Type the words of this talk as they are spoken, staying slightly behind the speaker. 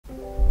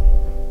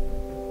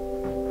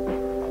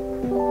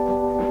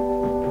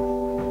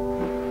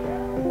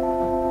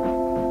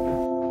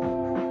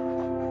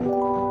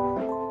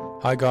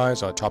Hi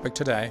guys, our topic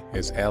today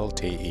is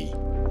LTE.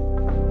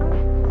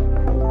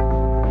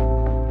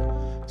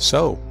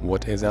 So,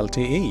 what is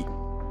LTE?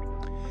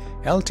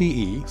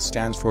 LTE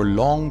stands for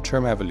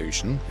Long-Term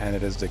Evolution, and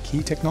it is the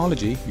key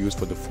technology used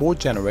for the fourth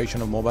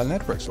generation of mobile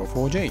networks, or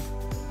 4G.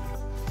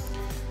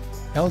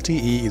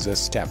 LTE is a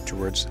step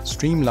towards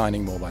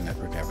streamlining mobile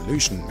network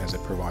evolution as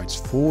it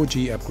provides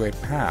 4G upgrade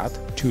path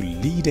to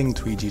leading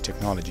 3G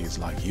technologies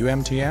like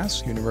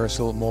UMTS,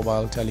 Universal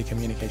Mobile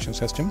Telecommunication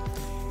System,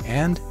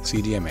 and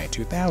CDMA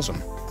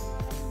 2000.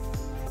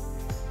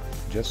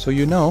 Just so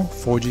you know,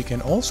 4G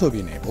can also be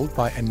enabled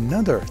by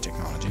another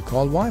technology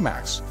called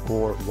WiMAX,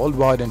 or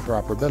Worldwide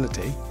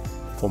Interoperability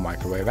for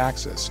Microwave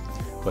Access,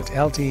 but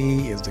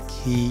LTE is the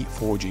key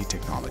 4G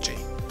technology.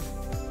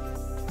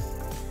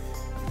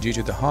 Due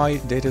to the high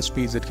data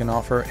speeds it can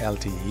offer,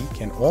 LTE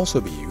can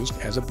also be used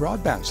as a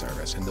broadband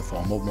service in the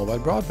form of mobile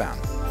broadband.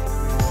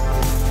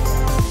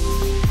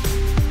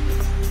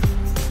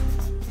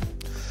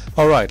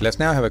 Alright, let's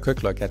now have a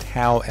quick look at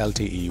how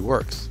LTE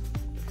works.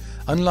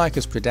 Unlike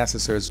its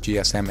predecessors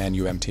GSM and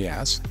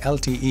UMTS,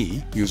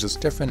 LTE uses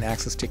different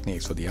access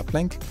techniques for the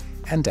uplink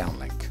and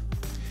downlink.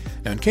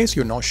 Now, in case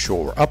you're not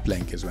sure,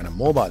 uplink is when a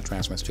mobile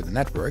transmits to the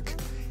network,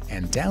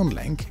 and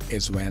downlink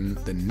is when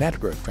the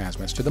network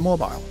transmits to the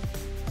mobile.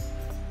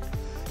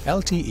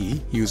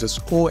 LTE uses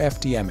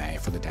OFDMA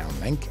for the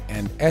downlink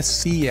and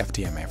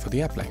SCFDMA for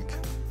the uplink.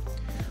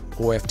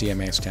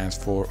 OFDMA stands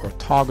for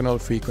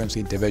Orthogonal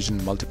Frequency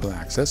Division Multiple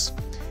Access,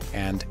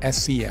 and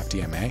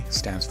SCFDMA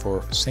stands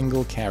for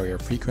Single Carrier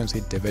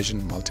Frequency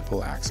Division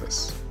Multiple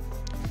Access.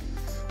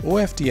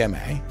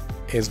 OFDMA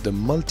is the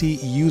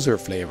multi-user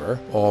flavor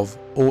of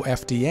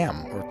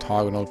OFDM,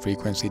 Orthogonal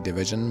Frequency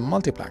Division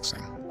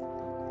Multiplexing.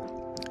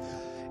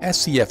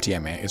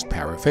 SCFDMA is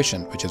power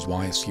efficient, which is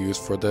why it's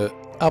used for the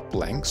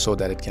uplink so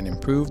that it can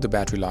improve the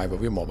battery life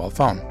of your mobile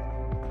phone.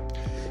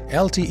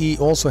 LTE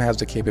also has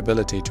the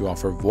capability to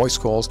offer voice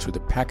calls through the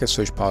packet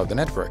switch part of the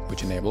network,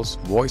 which enables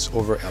voice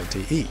over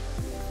LTE.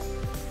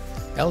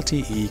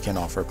 LTE can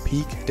offer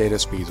peak data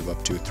speeds of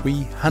up to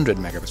 300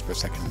 megabits per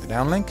second in the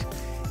downlink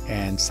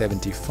and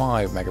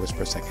 75 megabits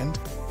per second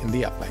in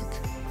the uplink.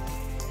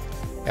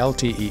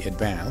 LTE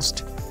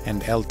Advanced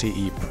and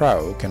LTE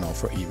Pro can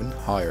offer even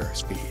higher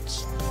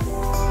speeds.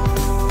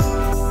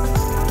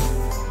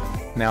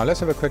 Now let's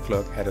have a quick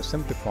look at a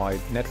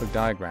simplified network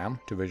diagram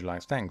to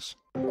visualize things.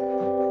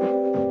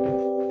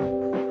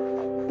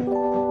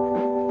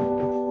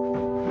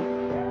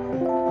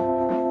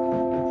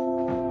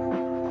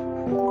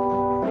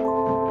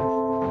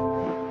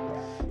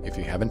 If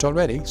you haven't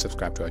already,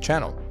 subscribe to our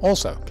channel.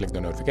 Also, click the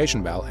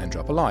notification bell and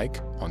drop a like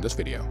on this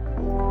video.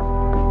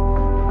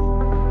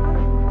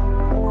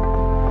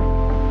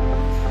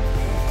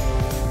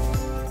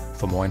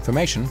 For more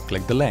information,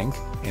 click the link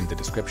in the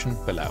description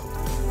below.